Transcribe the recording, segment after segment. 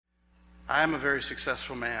I am a very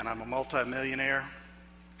successful man. I'm a multimillionaire.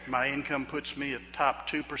 My income puts me at top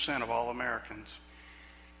 2% of all Americans.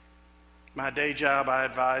 My day job, I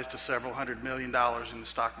advise to several $100 million in the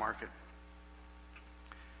stock market.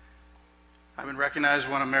 I've been recognized as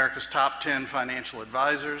one of America's top 10 financial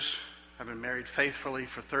advisors. I've been married faithfully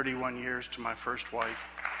for 31 years to my first wife.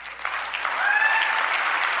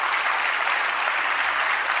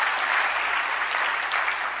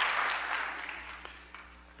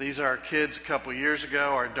 These are our kids a couple years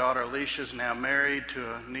ago. Our daughter Alicia is now married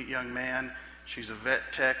to a neat young man. She's a vet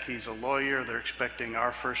tech. He's a lawyer. They're expecting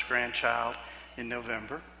our first grandchild in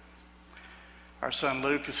November. Our son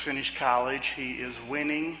Luke has finished college. He is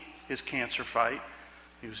winning his cancer fight.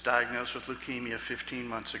 He was diagnosed with leukemia 15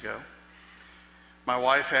 months ago. My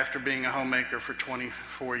wife, after being a homemaker for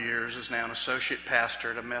 24 years, is now an associate pastor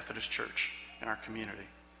at a Methodist church in our community.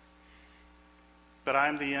 But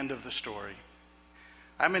I'm the end of the story.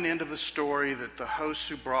 I'm an end of the story that the hosts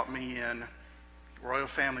who brought me in, Royal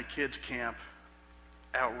Family Kids Camp,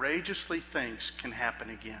 outrageously thinks can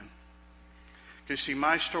happen again. You see,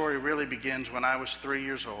 my story really begins when I was 3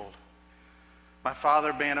 years old. My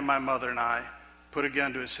father abandoned my mother and I, put a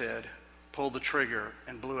gun to his head, pulled the trigger,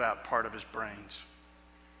 and blew out part of his brains.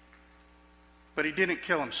 But he didn't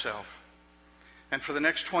kill himself, and for the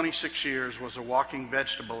next 26 years was a walking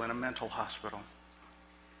vegetable in a mental hospital.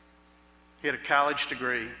 He had a college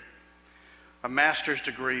degree, a master's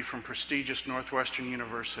degree from prestigious Northwestern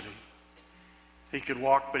University. He could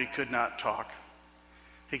walk, but he could not talk.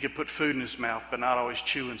 He could put food in his mouth, but not always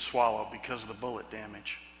chew and swallow because of the bullet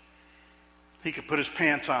damage. He could put his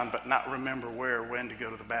pants on, but not remember where or when to go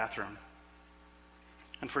to the bathroom.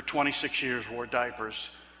 And for 26 years wore diapers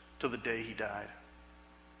till the day he died.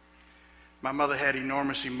 My mother had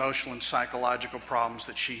enormous emotional and psychological problems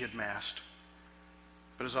that she had masked.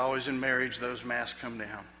 But as always in marriage, those masks come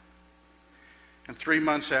down. And 3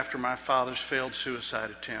 months after my father's failed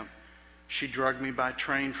suicide attempt, she drugged me by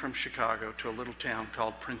train from Chicago to a little town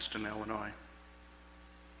called Princeton, Illinois.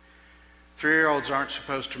 3-year-olds aren't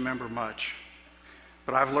supposed to remember much,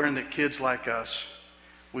 but I've learned that kids like us,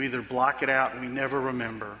 we either block it out and we never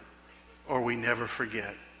remember, or we never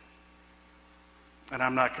forget. And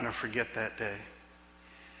I'm not going to forget that day.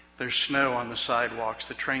 There's snow on the sidewalks.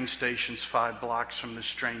 The train station's 5 blocks from this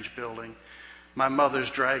strange building. My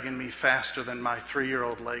mother's dragging me faster than my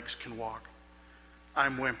 3-year-old legs can walk.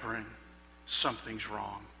 I'm whimpering. Something's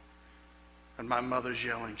wrong. And my mother's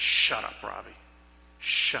yelling, "Shut up, Robbie.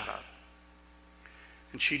 Shut up."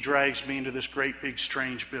 And she drags me into this great big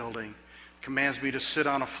strange building, commands me to sit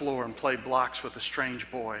on a floor and play blocks with a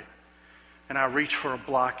strange boy. And I reach for a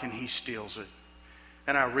block and he steals it.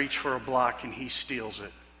 And I reach for a block and he steals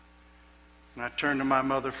it. And I turn to my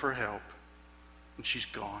mother for help, and she's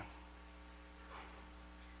gone.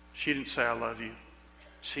 She didn't say, "I love you."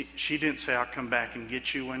 She didn't say, "I'll come back and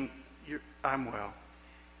get you when I'm well."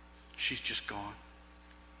 She's just gone.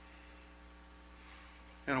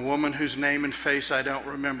 And a woman whose name and face I don't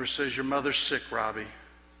remember says, "Your mother's sick, Robbie.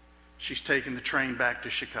 She's taking the train back to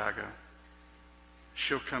Chicago.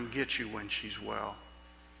 She'll come get you when she's well."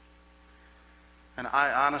 And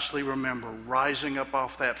I honestly remember rising up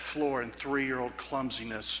off that floor in 3-year-old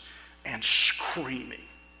clumsiness and screaming,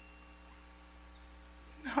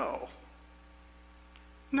 "No,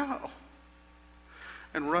 no,"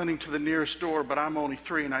 and running to the nearest door, but I'm only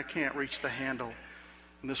 3 and I can't reach the handle.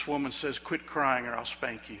 And this woman says, "Quit crying or I'll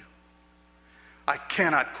spank you." I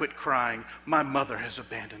cannot quit crying. My mother has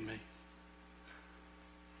abandoned me.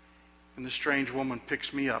 And the strange woman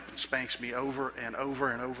picks me up and spanks me over and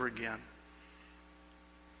over and over again,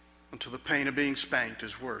 until the pain of being spanked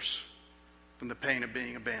is worse than the pain of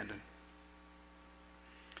being abandoned.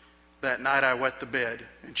 That night I wet the bed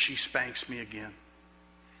and she spanks me again.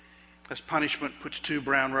 As punishment, puts 2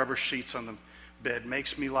 brown rubber sheets on the bed,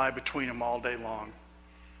 makes me lie between them all day long.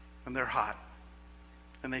 And they're hot.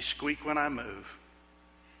 And they squeak when I move.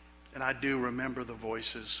 And I do remember the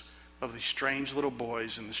voices of these strange little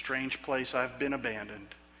boys in the strange place I've been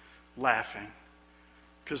abandoned, laughing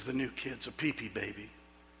because the new kid's a pee-pee baby.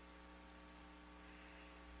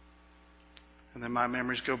 And then my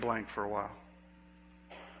memories go blank for a while.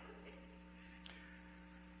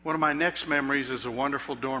 One of my next memories is a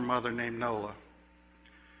wonderful dorm mother named Nola.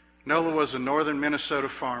 Nola was a northern Minnesota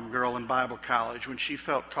farm girl in Bible college when she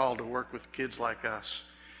felt called to work with kids like us.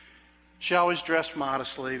 She always dressed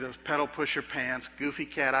modestly, those pedal pusher pants, goofy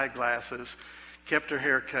cat-eye glasses, kept her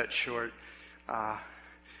hair cut short. I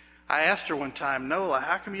asked her one time, "Nola,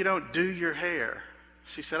 how come you don't do your hair?"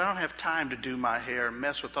 She said, "I don't have time to do my hair and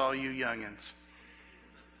mess with all you youngins."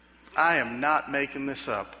 I am not making this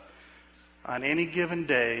up. On any given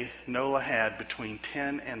day, Nola had between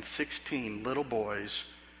 10 and 16 little boys,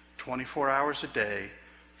 24 hours a day,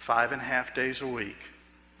 5.5 days a week,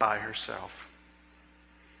 by herself.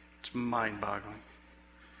 It's mind-boggling.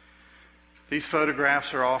 These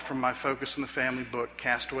photographs are all from my Focus on the Family book,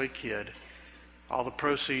 Castaway Kid. All the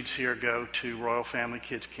proceeds here go to Royal Family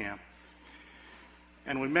Kids Camp.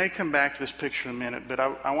 And we may come back to this picture in a minute, but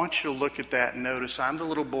I want you to look at that and notice I'm the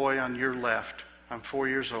little boy on your left. I'm 4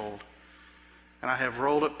 years old. And I have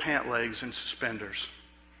rolled up pant legs and suspenders,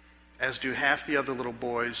 as do half the other little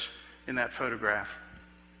boys in that photograph.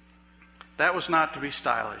 That was not to be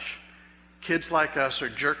stylish. Kids like us are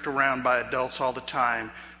jerked around by adults all the time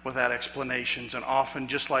without explanations, and often,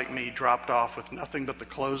 just like me, dropped off with nothing but the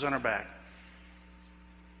clothes on our back.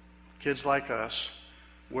 Kids like us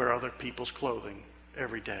wear other people's clothing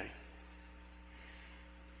every day.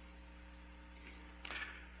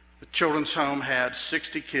 The children's home had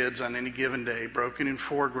 60 kids on any given day, broken in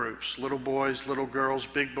 4 groups: little boys, little girls,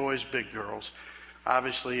 big boys, big girls.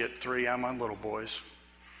 Obviously, at 3, I'm on little boys.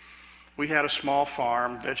 We had a small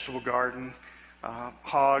farm, vegetable garden,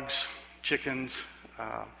 hogs, chickens,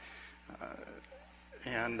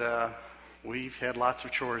 and we had lots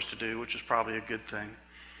of chores to do, which is probably a good thing.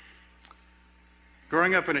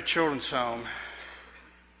 Growing up in a children's home,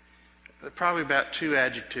 there are probably about 2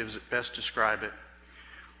 adjectives that best describe it.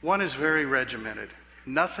 One is very regimented.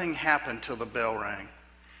 Nothing happened till the bell rang.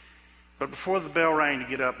 But before the bell rang to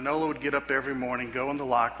get up, Nola would get up every morning, go in the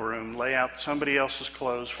locker room, lay out somebody else's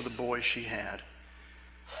clothes for the boys she had.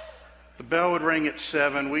 The bell would ring at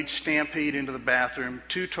 7. We'd stampede into the bathroom.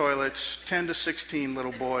 2 toilets, 10 to 16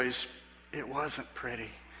 little boys. It wasn't pretty.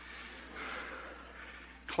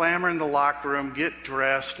 Clamor in the locker room, get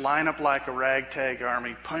dressed, line up like a ragtag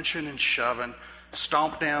army, punching and shoving,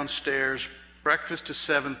 stomp downstairs. Breakfast is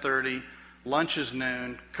 7:30, lunch is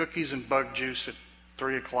noon, cookies and bug juice at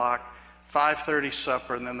 3 o'clock, 5:30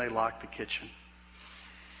 supper, and then they lock the kitchen.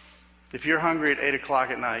 If you're hungry at 8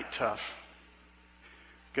 o'clock at night, tough.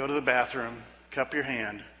 Go to the bathroom, cup your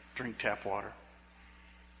hand, drink tap water.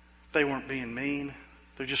 They weren't being mean.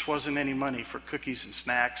 There just wasn't any money for cookies and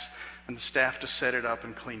snacks and the staff to set it up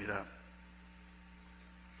and clean it up.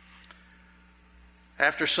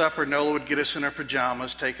 After supper, Nola would get us in our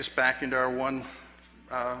pajamas, take us back into our one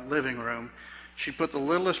living room. She'd put the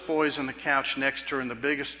littlest boys on the couch next to her and the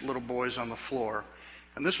biggest little boys on the floor.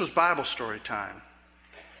 And this was Bible story time.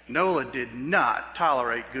 Nola did not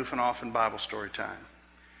tolerate goofing off in Bible story time.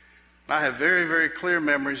 I have very, very clear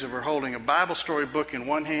memories of her holding a Bible story book in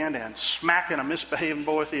one hand and smacking a misbehaving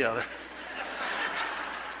boy with the other.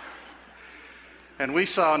 And we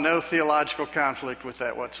saw no theological conflict with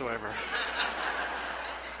that whatsoever.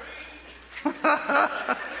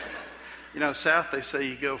 You know, South, they say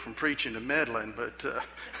you go from preaching to meddling, but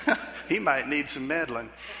he might need some meddling.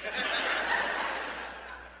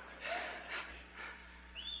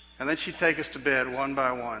 And then she'd take us to bed one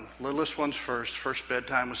by one. Littlest ones first. First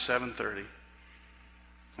bedtime was 7:30.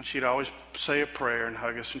 And she'd always say a prayer and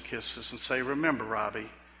hug us and kiss us and say, "Remember, Robbie,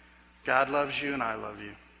 God loves you and I love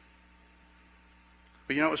you."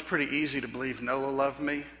 But you know, it was pretty easy to believe Nola loved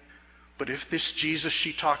me. But if this Jesus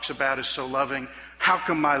she talks about is so loving, how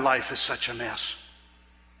come my life is such a mess?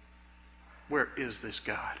 Where is this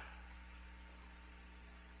God?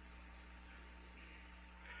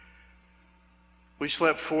 We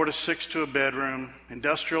slept 4 to 6 to a bedroom,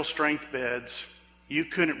 industrial strength beds. You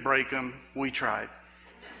couldn't break them. We tried.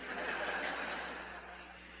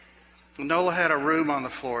 Nola had a room on the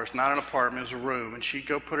floor. It's not an apartment, it was a room. And she'd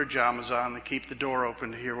go put her pajamas on and keep the door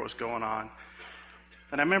open to hear what was going on.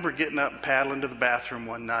 And I remember getting up and paddling to the bathroom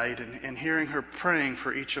one night and hearing her praying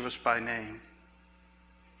for each of us by name.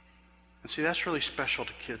 And see, that's really special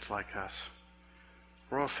to kids like us.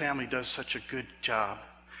 Royal Family does such a good job.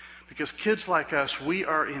 Because kids like us, we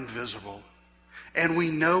are invisible. And we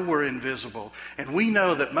know we're invisible. And we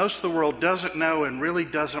know that most of the world doesn't know and really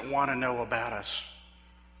doesn't want to know about us.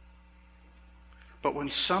 But when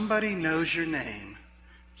somebody knows your name,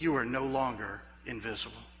 you are no longer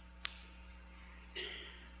invisible.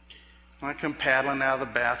 I come paddling out of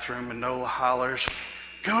the bathroom and Nola hollers,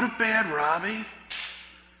 "Go to bed, Robbie."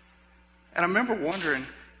 And I remember wondering,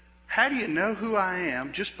 how do you know who I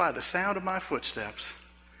am just by the sound of my footsteps?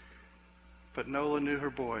 But Nola knew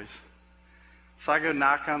her boys. So I go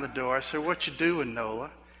knock on the door. I say, "What you doing,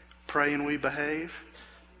 Nola? Praying we behave?"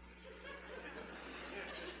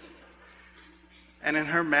 And in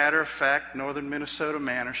her matter-of-fact northern Minnesota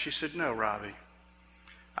manner, she said, "No, Robbie.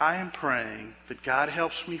 I am praying that God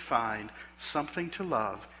helps me find something to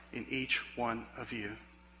love in each one of you."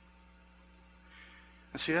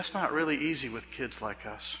 And see, that's not really easy with kids like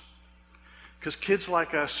us. Because kids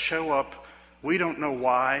like us show up, we don't know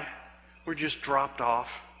why, we're just dropped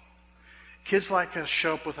off. Kids like us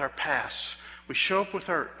show up with our pasts. We show up with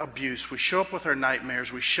our abuse. We show up with our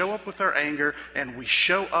nightmares. We show up with our anger. And we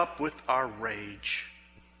show up with our rage.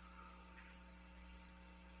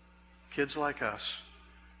 Kids like us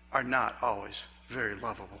are not always very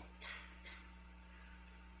lovable.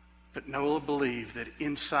 But Noah believed that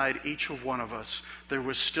inside each of one of us, there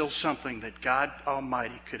was still something that God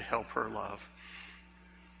Almighty could help her love.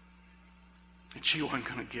 And she wasn't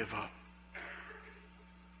going to give up.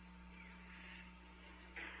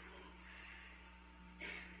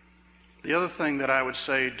 The other thing that I would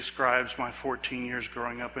say describes my 14 years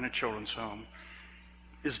growing up in a children's home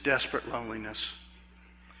is desperate loneliness.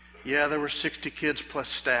 Yeah, there were 60 kids plus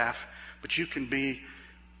staff, but you can be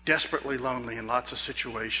desperately lonely in lots of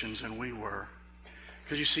situations, and we were.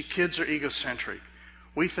 Because you see, kids are egocentric.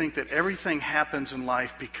 We think that everything happens in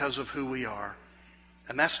life because of who we are.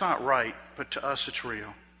 And that's not right, but to us it's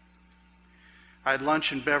real. I had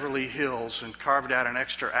lunch in Beverly Hills and carved out an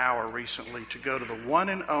extra hour recently to go to the one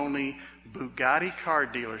and only Bugatti car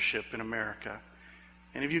dealership in America.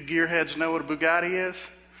 Any of you gearheads know what a Bugatti is?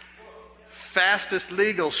 Fastest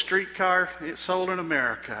legal street car sold in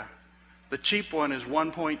America. The cheap one is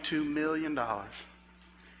 $1.2 million.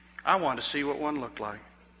 I wanted to see what one looked like.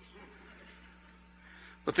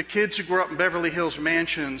 But the kids who grew up in Beverly Hills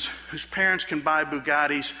mansions, whose parents can buy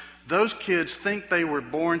Bugattis, those kids think they were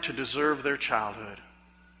born to deserve their childhood.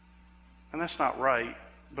 And that's not right,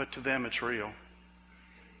 but to them it's real.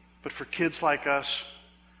 But for kids like us,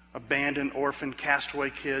 abandoned, orphaned,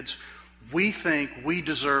 castaway kids, we think we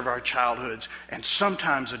deserve our childhoods, and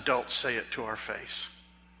sometimes adults say it to our face.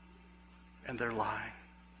 And they're lying.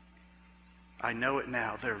 I know it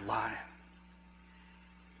now, they're lying.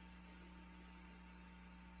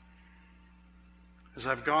 As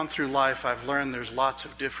I've gone through life, I've learned there's lots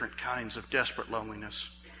of different kinds of desperate loneliness.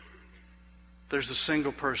 There's the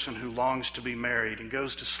single person who longs to be married and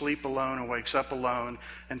goes to sleep alone and wakes up alone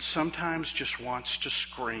and sometimes just wants to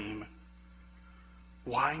scream,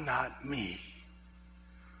 "Why not me?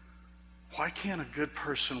 Why can't a good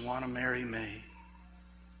person want to marry me?"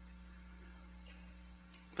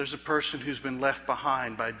 There's a person who's been left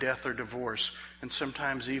behind by death or divorce, and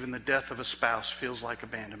sometimes even the death of a spouse feels like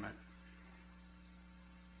abandonment.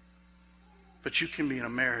 But you can be in a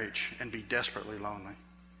marriage and be desperately lonely.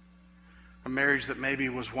 A marriage that maybe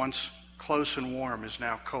was once close and warm is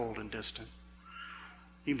now cold and distant.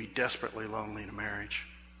 You can be desperately lonely in a marriage.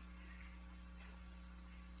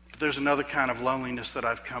 But there's another kind of loneliness that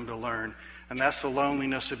I've come to learn, and that's the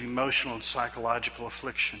loneliness of emotional and psychological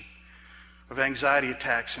affliction, of anxiety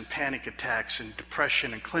attacks and panic attacks and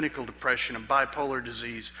depression and clinical depression and bipolar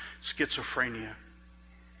disease, schizophrenia.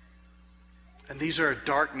 And these are a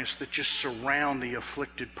darkness that just surround the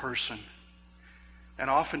afflicted person. And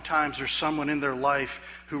oftentimes there's someone in their life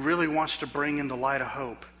who really wants to bring in the light of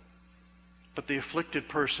hope. But the afflicted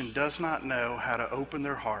person does not know how to open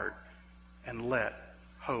their heart and let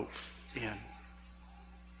hope in.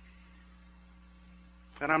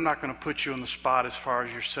 And I'm not going to put you on the spot as far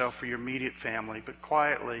as yourself or your immediate family, but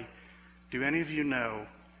quietly, do any of you know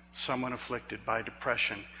someone afflicted by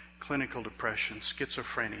depression, clinical depression,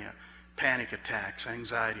 schizophrenia, panic attacks,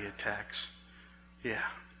 anxiety attacks? Yeah.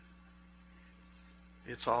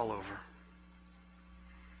 It's all over.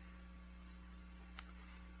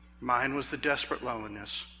 Mine was the desperate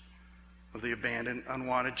loneliness of the abandoned,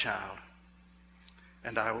 unwanted child.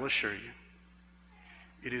 And I will assure you,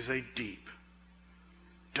 it is a deep,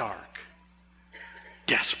 dark,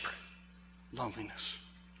 desperate loneliness.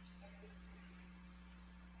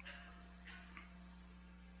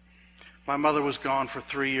 My mother was gone for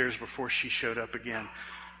 3 years before she showed up again.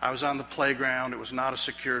 I was on the playground. It was not a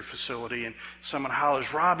secured facility. And someone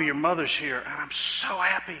hollers, "Robbie, your mother's here." And I'm so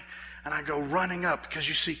happy. And I go running up because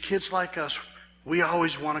you see, kids like us, we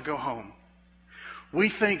always want to go home. We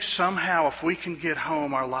think somehow if we can get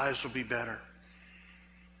home, our lives will be better.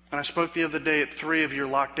 And I spoke the other day at 3 of your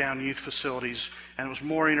lockdown youth facilities, and it was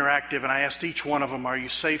more interactive. And I asked each one of them, "Are you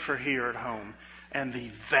safer here at home?" And the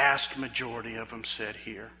vast majority of them said,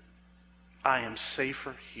 "Here. I am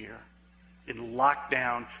safer here in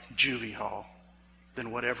lockdown juvie hall than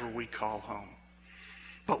whatever we call home."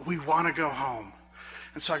 But we want to go home.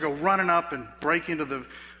 And so I go running up and break into the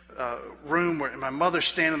room where my mother's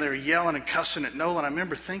standing there yelling and cussing at Nola. And I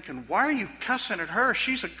remember thinking, why are you cussing at her?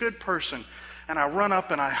 She's a good person. And I run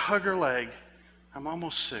up and I hug her leg. I'm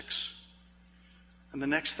almost 6. And the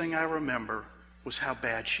next thing I remember was how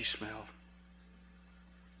bad she smelled.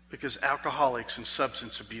 Because alcoholics and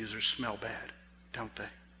substance abusers smell bad, don't they?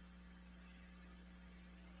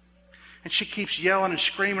 And she keeps yelling and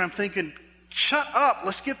screaming. I'm thinking, shut up,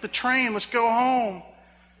 let's get the train, let's go home.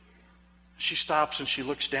 She stops and she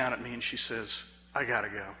looks down at me and she says, I gotta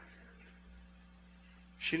go.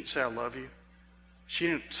 She didn't say I love you. She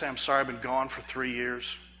didn't say I'm sorry I've been gone for 3 years.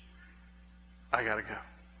 I gotta go.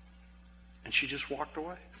 And she just walked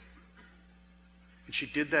away. And she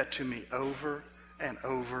did that to me over and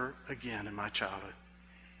over again in my childhood.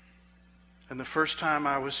 And the first time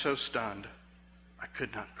I was so stunned, I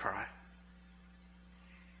could not cry.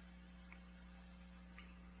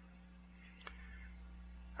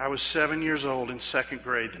 I was 7 years old in second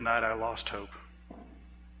grade the night I lost hope.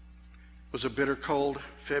 It was a bitter cold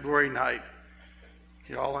February night.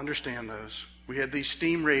 You all understand those. We had these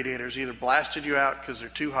steam radiators, either blasted you out because they're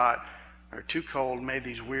too hot or too cold, made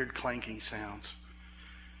these weird clanking sounds.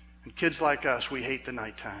 And kids like us, we hate the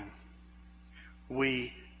nighttime.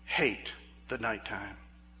 We hate the nighttime.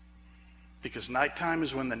 Because nighttime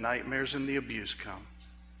is when the nightmares and the abuse come.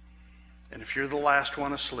 And if you're the last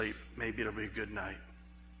one asleep, maybe it'll be a good night.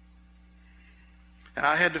 And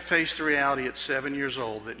I had to face the reality at 7 years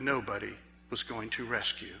old that nobody was going to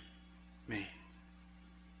rescue me.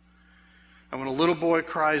 And when a little boy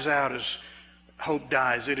cries out as hope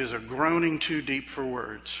dies, it is a groaning too deep for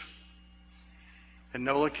words. And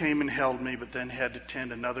Nola came and held me, but then had to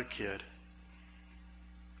tend another kid.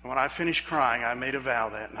 And when I finished crying, I made a vow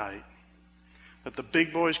that night that the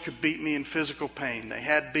big boys could beat me in physical pain. They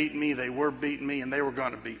had beaten me, they were beating me, and they were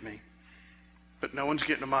going to beat me. But no one's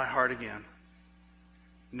getting to my heart again.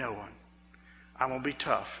 No one. I'm going to be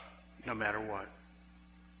tough no matter what.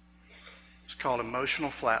 It's called emotional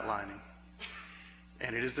flatlining.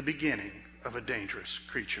 And it is the beginning of a dangerous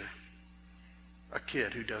creature. A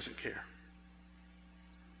kid who doesn't care.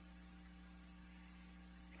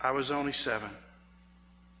 I was only 7.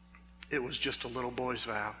 It was just a little boy's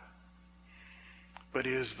vow. But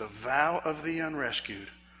it is the vow of the unrescued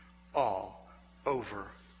all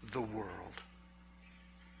over the world.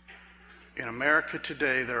 In America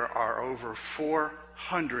today, there are over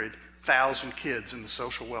 400,000 kids in the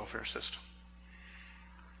social welfare system.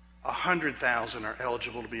 100,000 are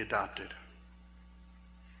eligible to be adopted.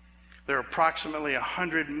 There are approximately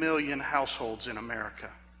 100 million households in America.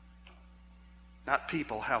 Not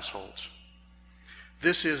people, households.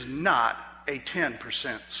 This is not a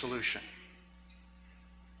 10% solution.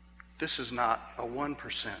 This is not a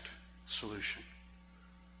 1% solution.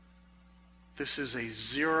 This is a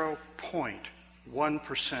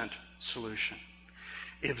 0.1% solution.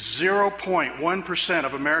 If 0.1%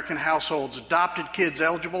 of American households adopted kids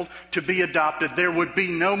eligible to be adopted, there would be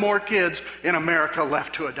no more kids in America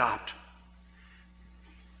left to adopt.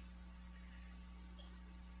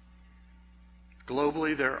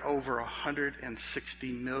 Globally, there are over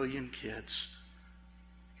 160 million kids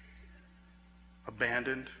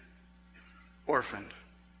abandoned, orphaned,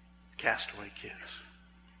 castaway kids.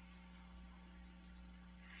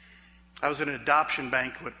 I was at an adoption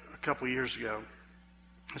banquet a couple years ago.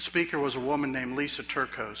 The speaker was a woman named Lisa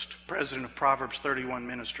TerKeurst, president of Proverbs 31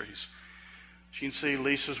 Ministries. As you can see,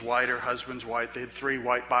 Lisa's white, her husband's white. They had 3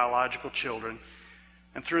 white biological children.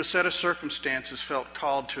 And through a set of circumstances, felt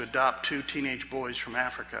called to adopt 2 teenage boys from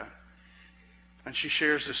Africa. And she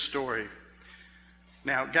shares this story.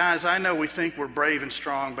 Now, guys, I know we think we're brave and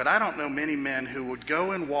strong, but I don't know many men who would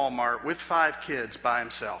go in Walmart with 5 kids by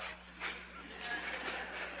himself.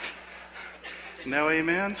 No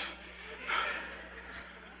amens?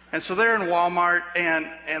 And so they're in Walmart, and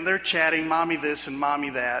they're chatting, mommy this and mommy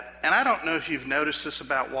that. And I don't know if you've noticed this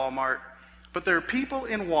about Walmart, but there are people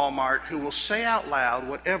in Walmart who will say out loud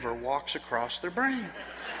whatever walks across their brain.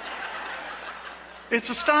 It's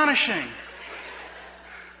astonishing.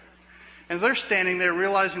 And they're standing there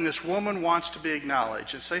realizing this woman wants to be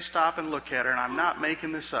acknowledged. As they stop and look at her, and I'm not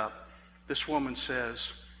making this up, this woman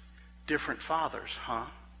says, "Different fathers, huh?"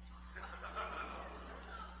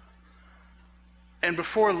 And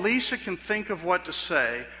before Lisa can think of what to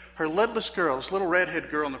say, her littlest girl, this little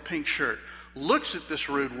redhead girl in the pink shirt, looks at this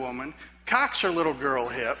rude woman, cocks her little girl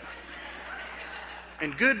hip,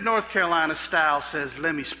 and good North Carolina style says,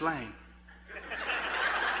 "Let me explain."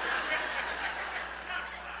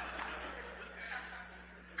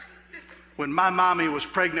 When my mommy was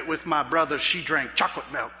pregnant with my brother, she drank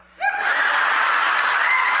chocolate milk.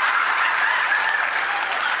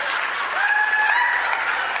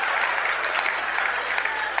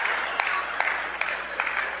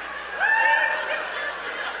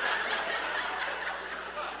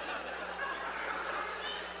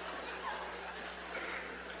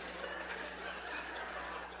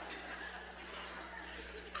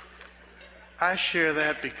 I share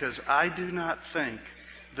that because I do not think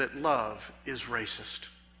that love is racist.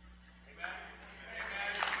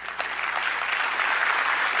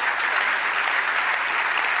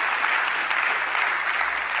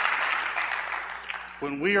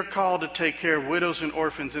 when we are called to take care of widows and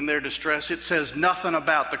orphans in their distress, it says nothing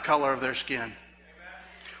about the color of their skin.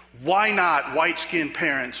 Why not white-skinned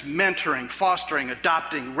parents mentoring, fostering,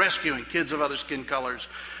 adopting, rescuing kids of other skin colors?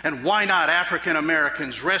 And why not African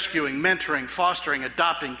Americans rescuing, mentoring, fostering,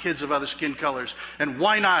 adopting kids of other skin colors? And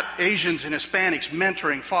why not Asians and Hispanics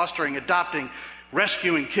mentoring, fostering, adopting,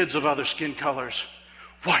 rescuing kids of other skin colors?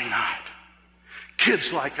 Why not?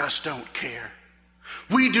 Kids like us don't care.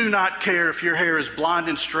 We do not care if your hair is blonde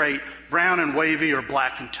and straight, brown and wavy, or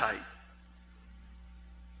black and tight.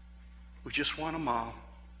 We just want a mom.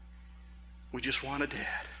 We just want a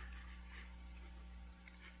dad.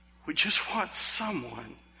 We just want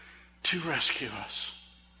someone to rescue us.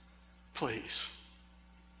 Please.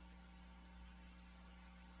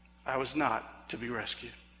 I was not to be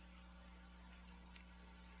rescued.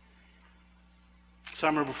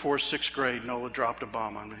 Summer before 6th grade, Nola dropped a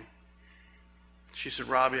bomb on me. She said,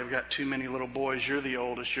 Robbie, I've got too many little boys. You're the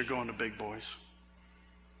oldest. You're going to big boys.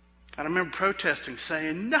 And I remember protesting,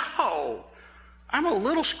 saying, no, I'm a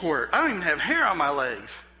little squirt. I don't even have hair on my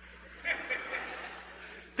legs.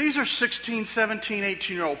 These are 16, 17,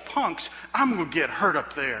 18-year-old punks. I'm going to get hurt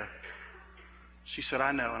up there. She said,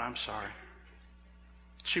 I know, and I'm sorry.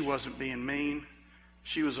 She wasn't being mean.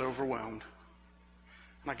 She was overwhelmed.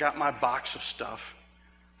 And I got my box of stuff,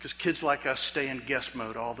 because kids like us stay in guest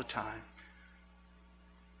mode all the time.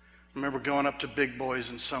 I remember going up to big boys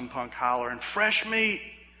and some punk hollering, fresh meat.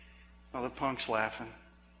 Other punks laughing.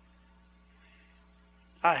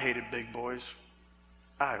 I hated big boys.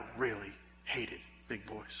 I really hated big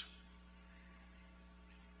boys.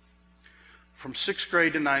 From 6th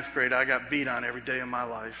grade to 9th grade, I got beat on every day of my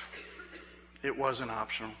life. It wasn't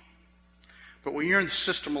optional. But when you're in the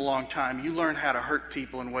system a long time, you learn how to hurt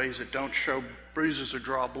people in ways that don't show bruises or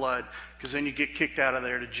draw blood, because then you get kicked out of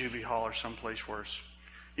there to juvie hall or someplace worse.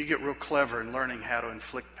 You get real clever in learning how to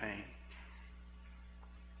inflict pain.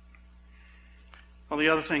 One of the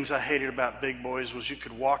other things I hated about big boys was you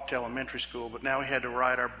could walk to elementary school, but now we had to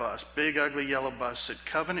ride our bus. Big, ugly yellow bus at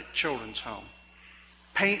Covenant Children's Home.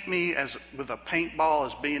 Paint me with a paintball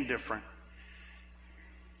as being different.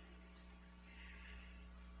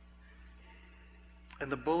 And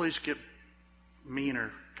the bullies get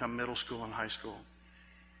meaner come middle school and high school.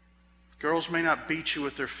 Girls may not beat you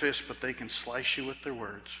with their fists, but they can slice you with their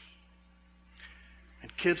words.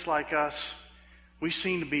 And kids like us, we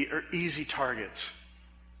seem to be easy targets.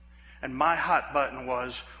 And my hot button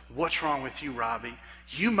was, what's wrong with you, Robbie?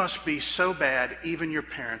 You must be so bad, even your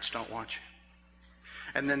parents don't want you.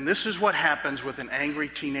 And then this is what happens with an angry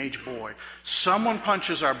teenage boy. Someone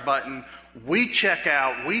punches our button, we check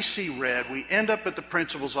out, we see red, we end up at the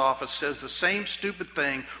principal's office, says the same stupid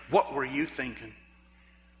thing, what were you thinking?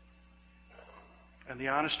 And the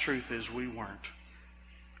honest truth is we weren't.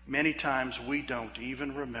 Many times we don't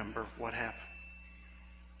even remember what happened.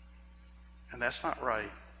 And that's not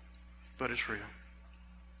right, but it's real.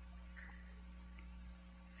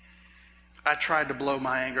 I tried to blow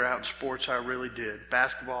my anger out in sports, I really did.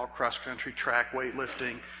 Basketball, cross country, track,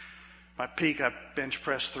 weightlifting. My peak, I bench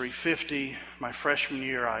pressed 350. My freshman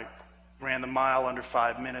year, I ran the mile under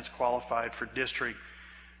 5 minutes, qualified for district.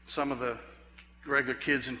 Some of the regular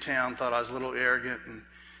kids in town thought I was a little arrogant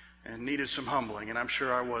and needed some humbling, and I'm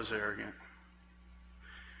sure I was arrogant.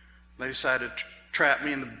 They decided to trap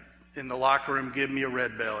me in the locker room, give me a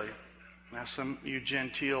red belly. Now, some of you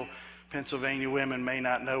genteel Pennsylvania women may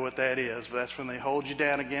not know what that is, but that's when they hold you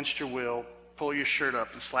down against your will, pull your shirt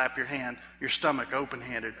up, and slap your stomach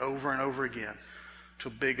open-handed over and over again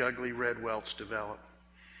till big, ugly red welts develop.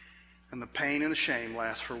 And the pain and the shame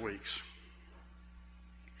last for weeks.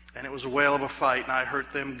 And it was a whale of a fight, and I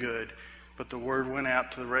hurt them good. But the word went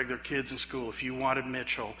out to the regular kids in school, if you wanted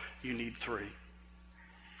Mitchell, you need 3.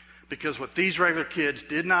 Because what these regular kids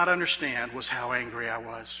did not understand was how angry I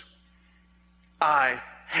was. I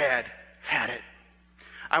had it.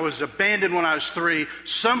 I was abandoned when I was 3.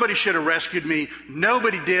 Somebody should have rescued me.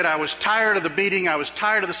 Nobody did. I was tired of the beating. I was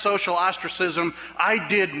tired of the social ostracism. I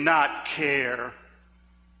did not care.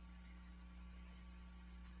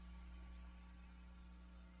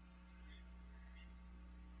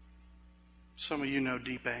 Some of you know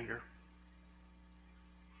deep anger.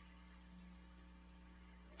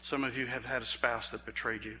 Some of you have had a spouse that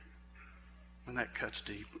betrayed you, and that cuts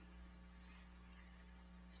deep.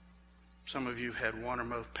 Some of you have had one or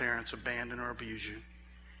both parents abandon or abuse you,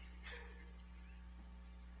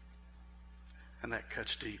 and that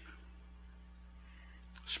cuts deep.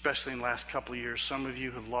 Especially in the last couple of years, some of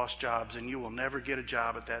you have lost jobs, and you will never get a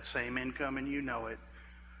job at that same income, and you know it,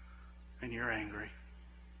 and you're angry.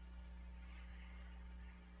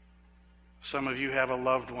 Some of you have a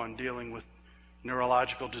loved one dealing with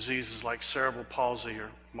neurological diseases like cerebral palsy or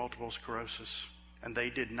multiple sclerosis, and they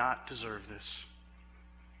did not deserve this.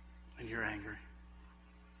 And you're angry.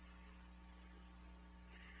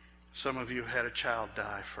 Some of you had a child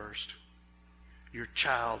die first. Your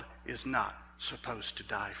child is not supposed to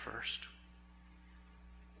die first.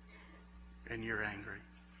 And you're angry.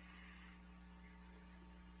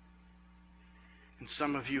 And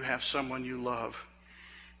some of you have someone you love,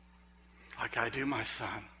 like I do my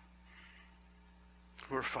son,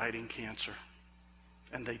 who are fighting cancer,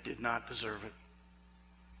 and they did not deserve it.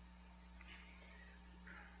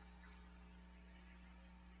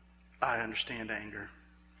 I understand anger.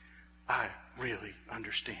 I really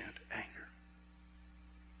understand anger.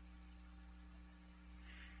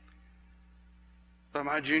 But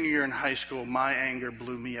my junior year in high school, my anger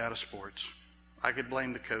blew me out of sports. I could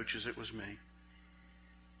blame the coaches. It was me.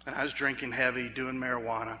 And I was drinking heavy, doing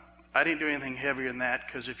marijuana. I didn't do anything heavier than that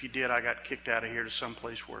because if you did, I got kicked out of here to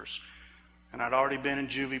someplace worse. And I'd already been in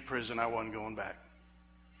juvie prison. I wasn't going back.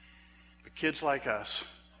 But kids like us,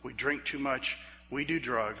 we drink too much, we do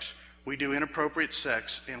drugs, we do inappropriate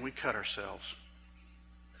sex, and we cut ourselves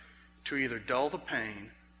to either dull the pain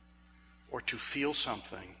or to feel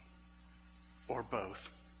something or both.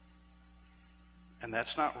 And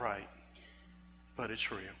that's not right, but it's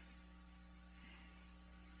real.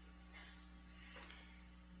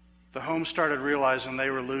 The home started realizing they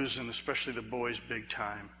were losing, especially the boys, big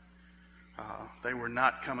time. They were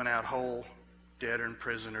not coming out whole, dead or in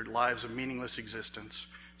prison, or lives of meaningless existence.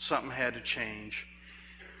 Something had to change.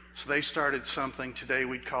 So they started something today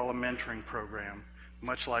we'd call a mentoring program,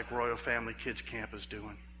 much like Royal Family Kids Camp is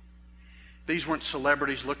doing. These weren't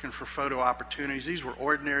celebrities looking for photo opportunities. These were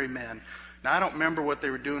ordinary men. Now, I don't remember what they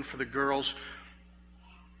were doing for the girls,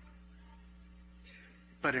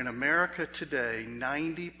 but in America today,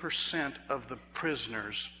 90% of the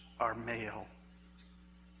prisoners are male.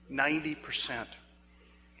 90%.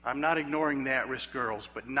 I'm not ignoring the at-risk girls,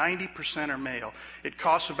 but 90% are male. It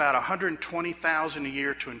costs about $120,000 a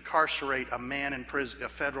year to incarcerate a man in prison, a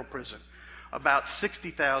federal prison. About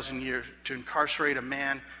 $60,000 a year to incarcerate a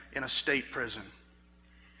man in a state prison.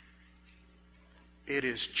 It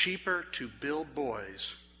is cheaper to build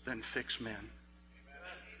boys than fix men.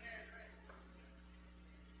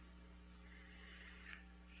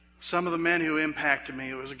 Some of the men who impacted me,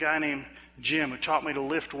 it was a guy named Jim who taught me to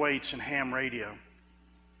lift weights and ham radio.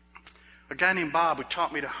 A guy named Bob who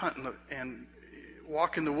taught me to hunt and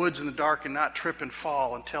walk in the woods in the dark and not trip and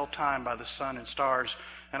fall and tell time by the sun and stars,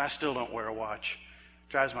 and I still don't wear a watch.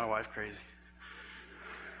 Drives my wife crazy.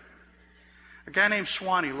 A guy named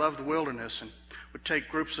Swanee loved the wilderness and would take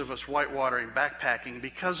groups of us whitewatering, backpacking.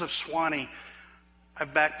 Because of Swanee,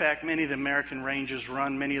 I've backpacked many of the American ranges,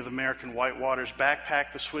 run many of the American whitewaters,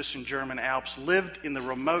 backpacked the Swiss and German Alps, lived in the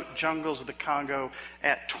remote jungles of the Congo.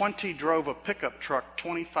 At 20, drove a pickup truck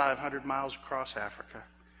 2,500 miles across Africa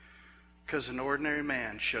because an ordinary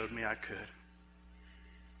man showed me I could.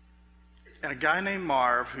 And a guy named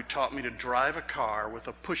Marv who taught me to drive a car with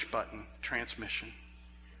a push-button transmission.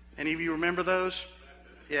 Any of you remember those?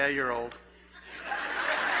 Yeah, you're old.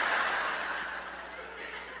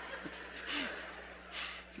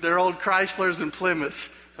 They're old Chryslers and Plymouths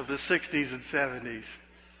of the 60s and 70s.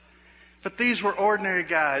 But these were ordinary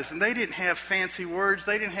guys, and they didn't have fancy words.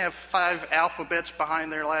 They didn't have 5 alphabets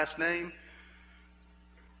behind their last name.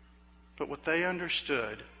 But what they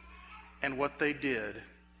understood and what they did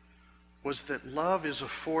was that love is a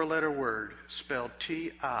 4-letter word spelled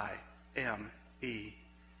T-I-M-E.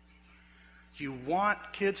 You want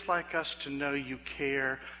kids like us to know you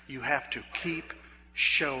care. You have to keep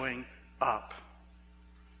showing up.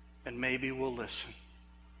 And maybe we'll listen.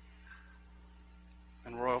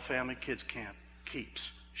 And Royal Family Kids Camp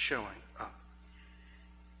keeps showing up.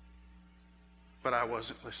 But I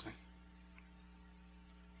wasn't listening.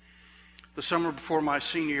 The summer before my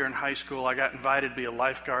senior year in high school, I got invited to be a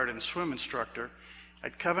lifeguard and swim instructor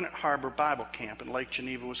at Covenant Harbor Bible Camp in Lake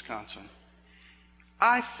Geneva, Wisconsin.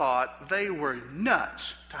 I thought they were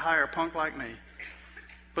nuts to hire a punk like me.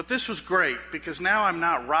 But this was great because now I'm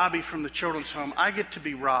not Robbie from the children's home. I get to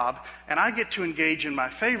be Rob, and I get to engage in my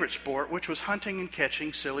favorite sport, which was hunting and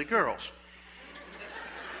catching silly girls.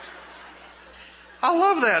 I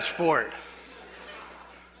love that sport.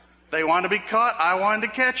 They wanted to be caught. I wanted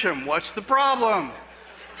to catch them. What's the problem?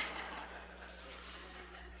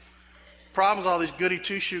 Problem's all these goody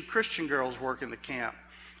two-shoe Christian girls working the camp.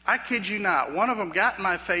 I kid you not. One of them got in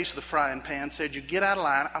my face with a frying pan, said, "You get out of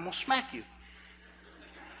line, I'm going to smack you."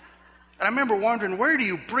 And I remember wondering, where do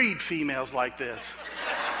you breed females like this?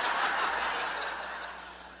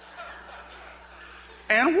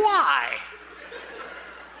 And why?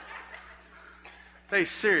 They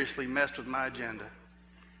seriously messed with my agenda.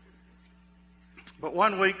 But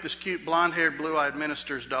one week, this cute blonde-haired, blue-eyed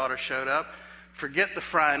minister's daughter showed up. Forget the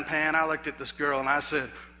frying pan. I looked at this girl and I said,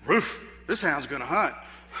 "Ruth, this hound's going to hunt."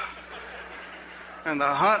 And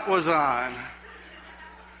the hunt was on.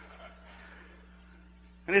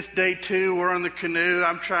 And it's day 2. We're on the canoe.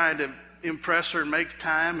 I'm trying to impress her and make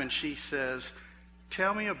time. And she says,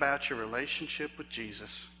 "Tell me about your relationship with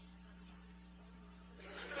Jesus."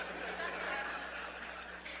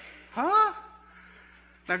 Huh?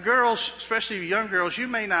 Now, girls, especially young girls, you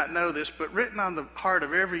may not know this, but written on the heart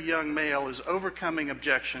of every young male is overcoming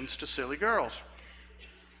objections to silly girls.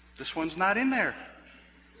 This one's not in there.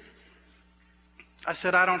 I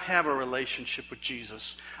said, "I don't have a relationship with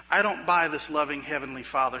Jesus. I don't buy this loving Heavenly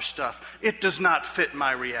Father stuff. It does not fit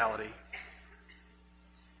my reality."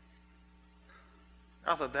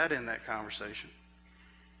 I thought that in that conversation.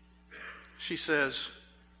 She says,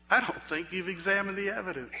 "I don't think you've examined the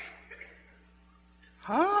evidence."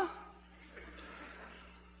 Huh?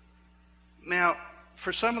 Now,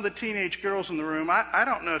 for some of the teenage girls in the room, I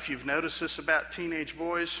don't know if you've noticed this about teenage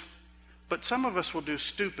boys, but some of us will do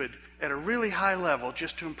stupid at a really high level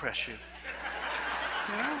just to impress you.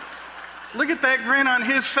 You know? Look at that grin on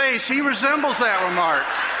his face. He resembles that remark.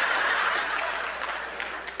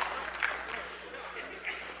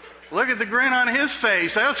 Look at the grin on his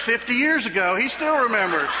face. That was 50 years ago. He still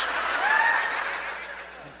remembers.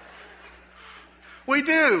 We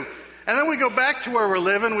do. And then we go back to where we're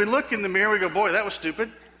living. We look in the mirror. We go, "Boy, that was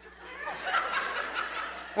stupid."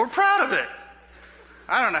 We're proud of it.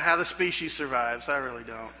 I don't know how the species survives. I really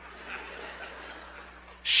don't.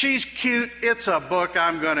 She's cute. It's a book.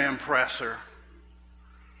 I'm going to impress her.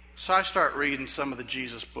 So I start reading some of the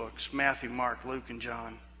Jesus books, Matthew, Mark, Luke, and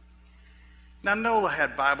John. Now, Nola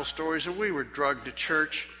had Bible stories, and we were drugged to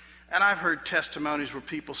church. And I've heard testimonies where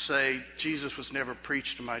people say, "Jesus was never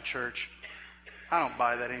preached in my church." I don't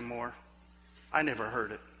buy that anymore. I never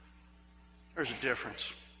heard it. There's a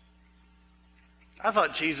difference. I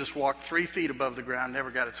thought Jesus walked 3 feet above the ground,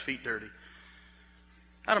 never got his feet dirty.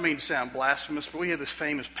 I don't mean to sound blasphemous, but we had this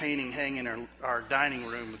famous painting hanging in our dining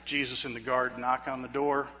room with Jesus in the garden, knock on the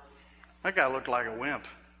door. That guy looked like a wimp.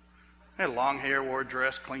 He had long hair, wore a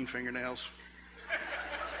dress, clean fingernails.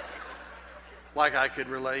 Like I could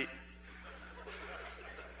relate.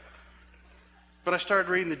 But I started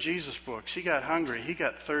reading the Jesus books. He got hungry. He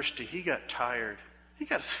got thirsty. He got tired. He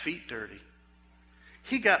got his feet dirty.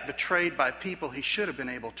 He got betrayed by people he should have been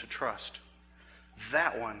able to trust.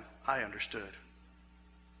 That one I understood.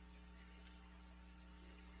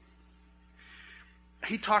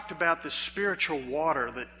 He talked about this spiritual water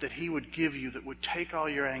that he would give you that would take all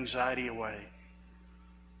your anxiety away.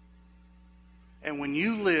 And when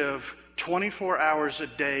you live 24 hours a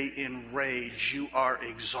day in rage, you are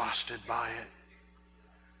exhausted by it.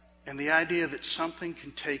 And the idea that something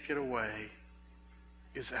can take it away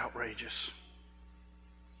is outrageous.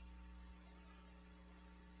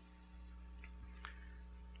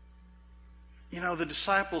 You know, the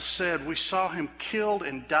disciples said, "We saw him killed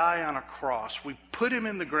and die on a cross. We put him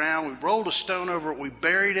in the ground, we rolled a stone over it, we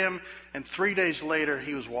buried him, and 3 days later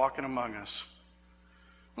he was walking among us."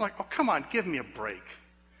 I'm like, "Oh, come on, give me a break.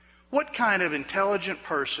 What kind of intelligent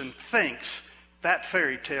person thinks that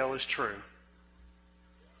fairy tale is true?"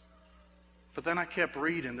 But then I kept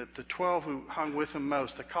reading that the 12 who hung with him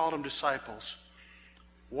most, they called them disciples.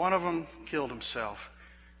 One of them killed himself.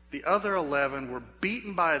 The other 11 were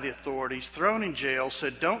beaten by the authorities, thrown in jail,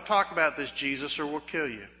 said, "Don't talk about this Jesus or we'll kill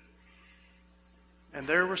you." And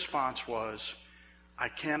their response was, "I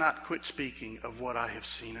cannot quit speaking of what I have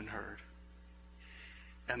seen and heard."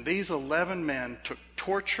 And these 11 men took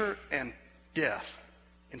torture and death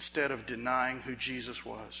instead of denying who Jesus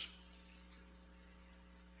was.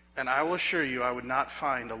 And I will assure you, I would not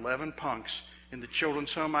find 11 punks in the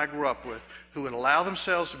children's home I grew up with who would allow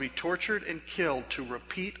themselves to be tortured and killed to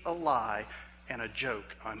repeat a lie and a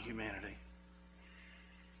joke on humanity.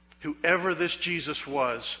 Whoever this Jesus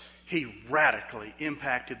was, he radically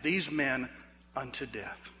impacted these men unto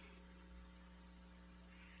death.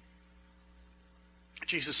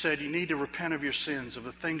 Jesus said, "You need to repent of your sins, of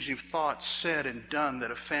the things you've thought, said, and done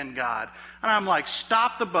that offend God." And I'm like,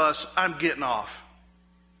 "Stop the bus, I'm getting off."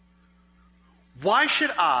 Why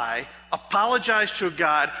should I apologize to a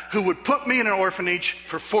God who would put me in an orphanage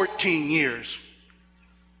for 14 years?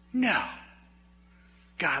 No.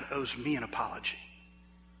 God owes me an apology.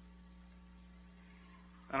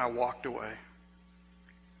 And I walked away.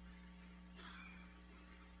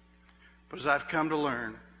 But as I've come to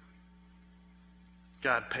learn,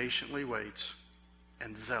 God patiently waits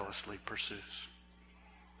and zealously pursues.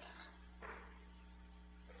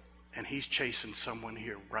 and he's chasing someone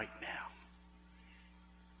here right now.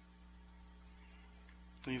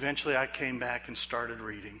 And eventually I came back and started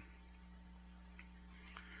reading.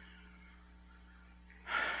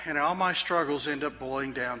 And all my struggles end up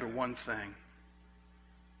boiling down to one thing.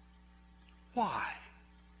 Why?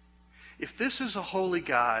 If this is a holy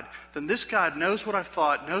God, then this God knows what I've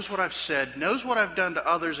thought, knows what I've said, knows what I've done to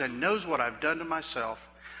others, and knows what I've done to myself.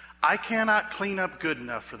 I cannot clean up good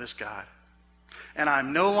enough for this God. And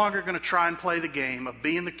I'm no longer going to try and play the game of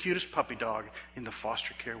being the cutest puppy dog in the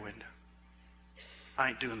foster care window. I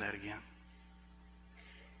ain't doing that again.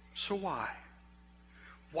 So why?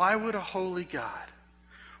 Why would a holy God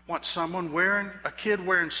want a kid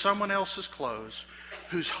wearing someone else's clothes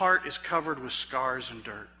whose heart is covered with scars and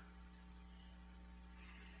dirt?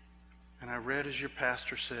 And I read as your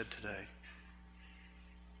pastor said today,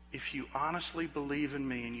 if you honestly believe in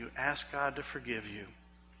me and you ask God to forgive you,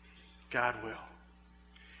 God will.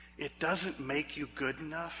 It doesn't make you good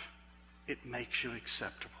enough. It makes you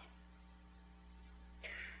acceptable.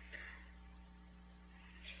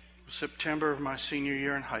 September of my senior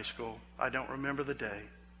year in high school. I don't remember the day.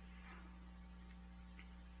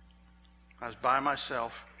 I was by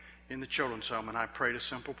myself in the children's home and I prayed a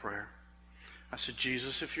simple prayer. I said,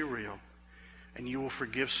 Jesus, if you're real and you will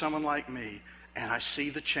forgive someone like me and I see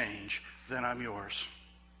the change, then I'm yours.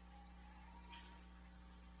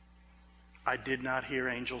 I did not hear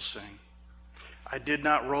angels sing. I did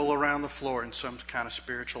not roll around the floor in some kind of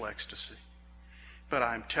spiritual ecstasy. But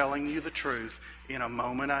I'm telling you the truth. In a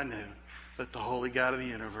moment I knew that the holy God of the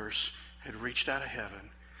universe had reached out of heaven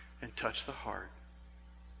and touched the heart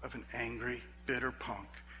of an angry, bitter punk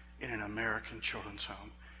in an American children's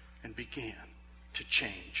home and began to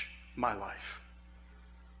change my life.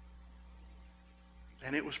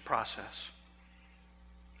 And it was process.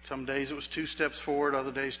 Some days it was 2 steps forward,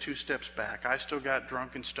 other days 2 steps back. I still got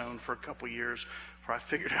drunk and stoned for a couple years before I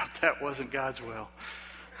figured out that wasn't God's will.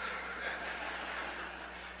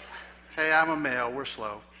 Hey, I'm a male. We're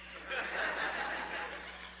slow.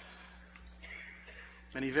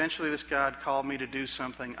 And eventually this God called me to do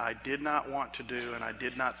something I did not want to do and I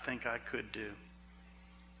did not think I could do.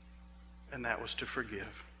 And that was to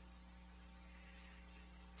forgive.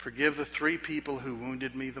 Forgive the 3 people who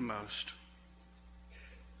wounded me the most.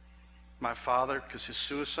 My father, because his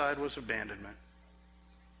suicide was abandonment.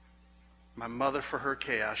 My mother for her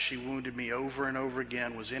chaos. She wounded me over and over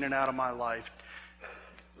again, was in and out of my life,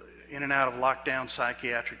 in and out of lockdown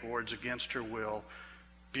psychiatric wards against her will,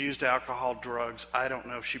 abused alcohol, drugs. I don't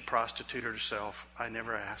know if she prostituted herself. I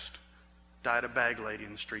never asked. Died a bag lady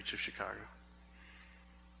in the streets of Chicago.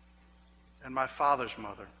 And my father's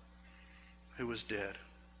mother, who was dead.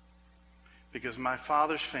 Because my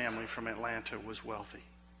father's family from Atlanta was wealthy.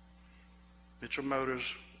 Mitchell Motors,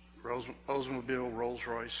 Oldsmobile,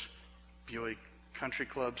 Rolls-Royce, Buick, country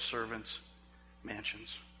clubs, servants,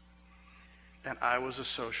 mansions. And I was a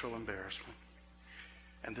social embarrassment.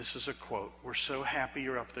 And this is a quote. We're so happy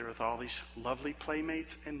you're up there with all these lovely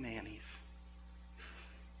playmates and nannies.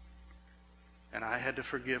 And I had to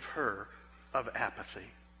forgive her of apathy.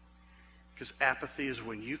 Because apathy is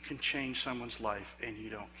when you can change someone's life and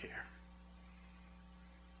you don't care.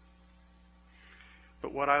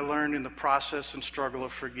 But what I learned in the process and struggle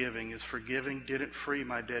of forgiving is forgiving didn't free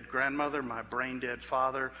my dead grandmother, my brain-dead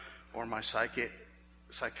father, or my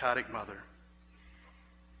psychotic mother.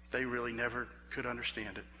 They really never could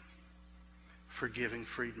understand it. Forgiving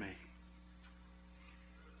freed me.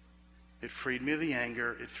 It freed me of the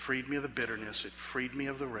anger. It freed me of the bitterness. It freed me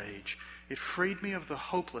of the rage. It freed me of the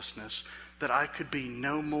hopelessness that I could be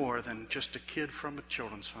no more than just a kid from a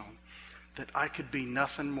children's home. That I could be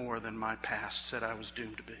nothing more than my past said I was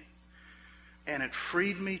doomed to be. And it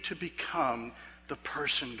freed me to become the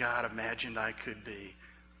person God imagined I could be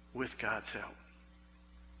with God's help.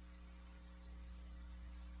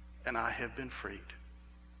 And I have been freed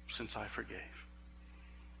since I forgave.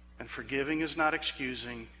 And forgiving is not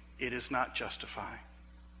excusing. It is not justifying.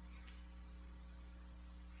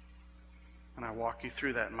 And I walk you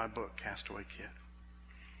through that in my book, Castaway Kid.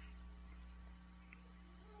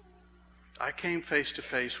 I came face to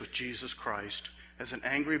face with Jesus Christ as an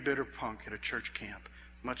angry, bitter punk at a church camp,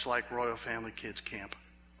 much like Royal Family Kids Camp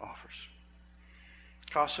offers.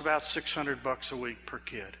 It costs about $600 a week per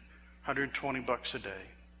kid, $120 a day,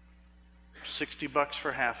 $60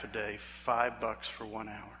 for half a day, $5 for 1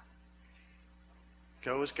 hour.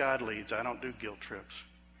 Go as God leads. I don't do guilt trips.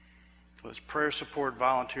 Whether it's prayer support,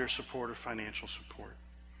 volunteer support, or financial support.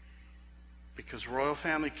 Because Royal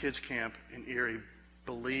Family Kids Camp in Erie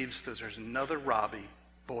believes that there's another Robbie,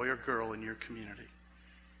 boy or girl, in your community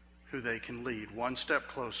who they can lead one step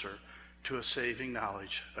closer to a saving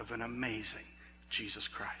knowledge of an amazing Jesus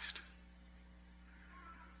Christ.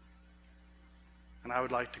 And I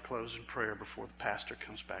would like to close in prayer before the pastor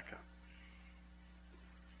comes back up.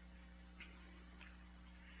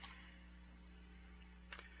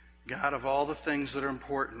 God, of all the things that are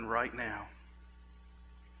important right now,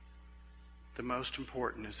 the most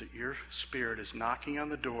important is that your Spirit is knocking on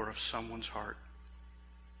the door of someone's heart,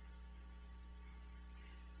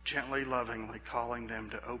 gently, lovingly calling them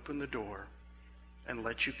to open the door and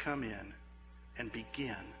let you come in and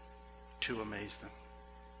begin to amaze them.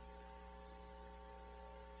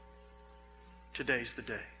 Today's the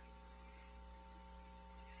day.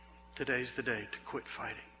 Today's the day to quit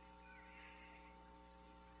fighting.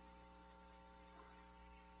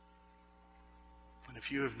 And if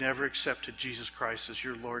you have never accepted Jesus Christ as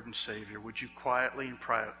your Lord and Savior, would you quietly and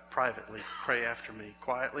privately pray after me,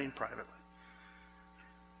 quietly and privately?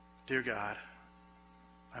 Dear God,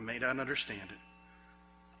 I may not understand it,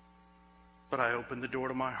 but I open the door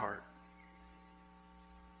to my heart.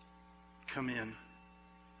 Come in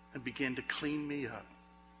and begin to clean me up.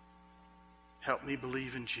 Help me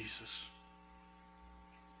believe in Jesus.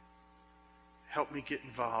 Help me get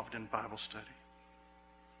involved in Bible study.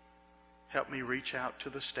 Help me reach out to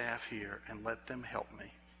the staff here and let them help me.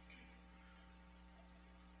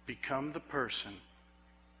 Become the person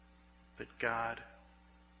that God,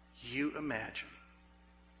 you imagine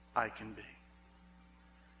I can be.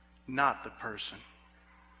 Not the person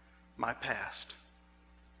my past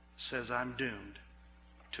says I'm doomed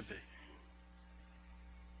to be.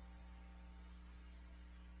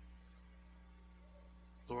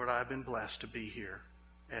 Lord, I've been blessed to be here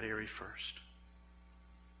at Erie First.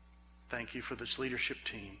 Thank you for this leadership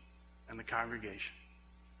team and the congregation.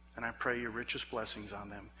 And I pray your richest blessings on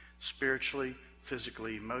them, spiritually,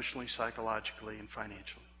 physically, emotionally, psychologically, and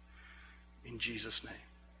financially. In Jesus' name,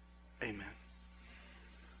 amen.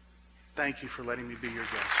 Thank you for letting me be your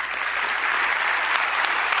guest.